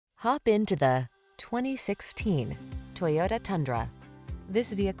Hop into the 2016 Toyota Tundra.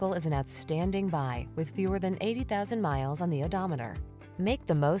 This vehicle is an outstanding buy with fewer than 80,000 miles on the odometer. Make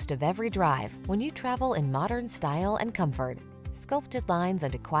the most of every drive when you travel in modern style and comfort. Sculpted lines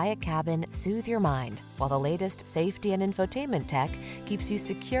and a quiet cabin soothe your mind, while the latest safety and infotainment tech keeps you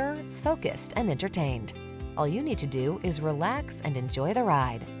secure, focused, and entertained. All you need to do is relax and enjoy the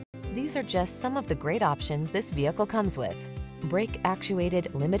ride. These are just some of the great options this vehicle comes with: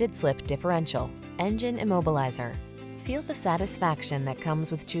 brake-actuated limited-slip differential, engine immobilizer. Feel the satisfaction that comes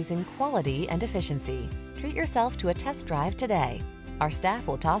with choosing quality and efficiency. Treat yourself to a test drive today. Our staff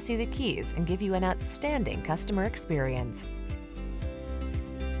will toss you the keys and give you an outstanding customer experience.